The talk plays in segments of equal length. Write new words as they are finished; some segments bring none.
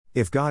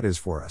If God is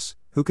for us,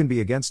 who can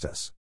be against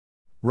us?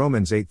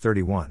 Romans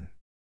 8:31.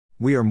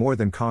 We are more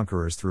than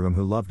conquerors through him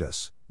who loved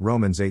us,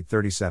 Romans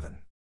 8:37.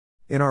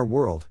 In our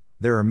world,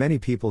 there are many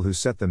people who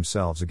set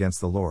themselves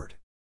against the Lord.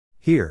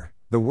 Here,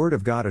 the Word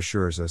of God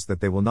assures us that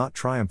they will not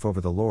triumph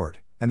over the Lord,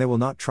 and they will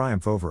not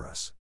triumph over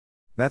us.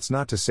 That's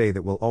not to say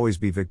that we'll always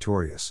be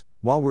victorious.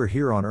 While we're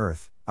here on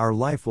earth, our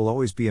life will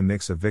always be a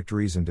mix of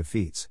victories and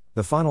defeats.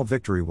 The final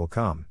victory will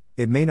come.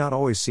 It may not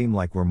always seem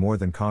like we're more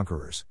than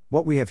conquerors.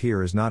 What we have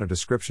here is not a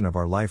description of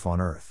our life on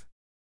earth.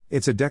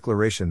 It's a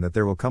declaration that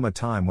there will come a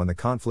time when the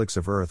conflicts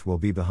of earth will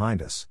be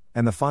behind us,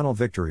 and the final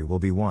victory will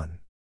be won.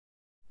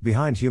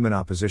 Behind human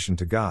opposition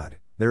to God,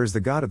 there is the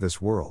god of this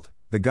world.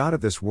 The god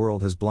of this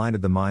world has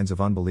blinded the minds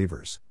of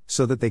unbelievers,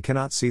 so that they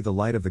cannot see the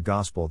light of the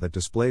gospel that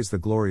displays the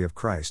glory of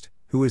Christ,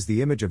 who is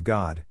the image of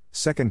God,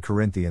 2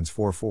 Corinthians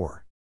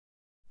 4:4.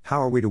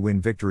 How are we to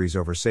win victories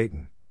over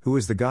Satan, who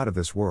is the god of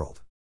this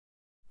world?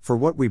 For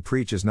what we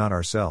preach is not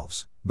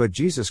ourselves, but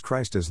Jesus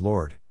Christ as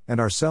Lord, and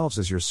ourselves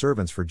as your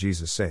servants for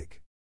Jesus'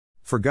 sake.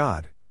 For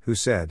God, who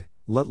said,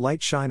 "Let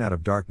light shine out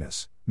of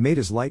darkness," made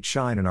his light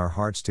shine in our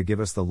hearts to give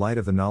us the light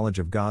of the knowledge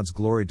of God's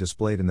glory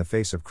displayed in the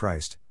face of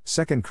Christ,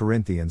 2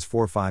 Corinthians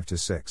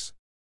 4:5-6.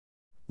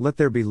 Let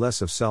there be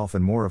less of self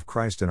and more of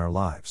Christ in our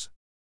lives.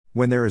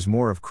 When there is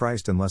more of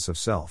Christ and less of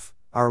self,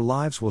 our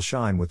lives will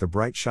shine with the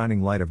bright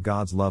shining light of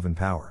God's love and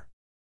power.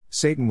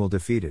 Satan will be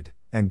defeated,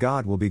 and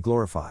God will be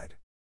glorified.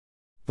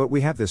 But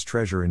we have this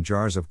treasure in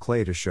jars of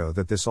clay to show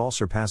that this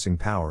all-surpassing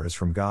power is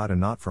from God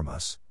and not from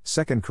us,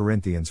 2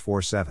 Corinthians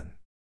 4:7.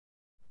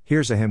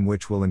 Here's a hymn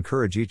which will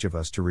encourage each of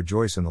us to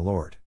rejoice in the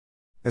Lord.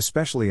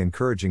 Especially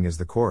encouraging is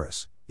the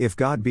chorus, "If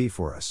God be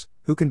for us,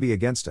 who can be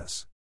against us?"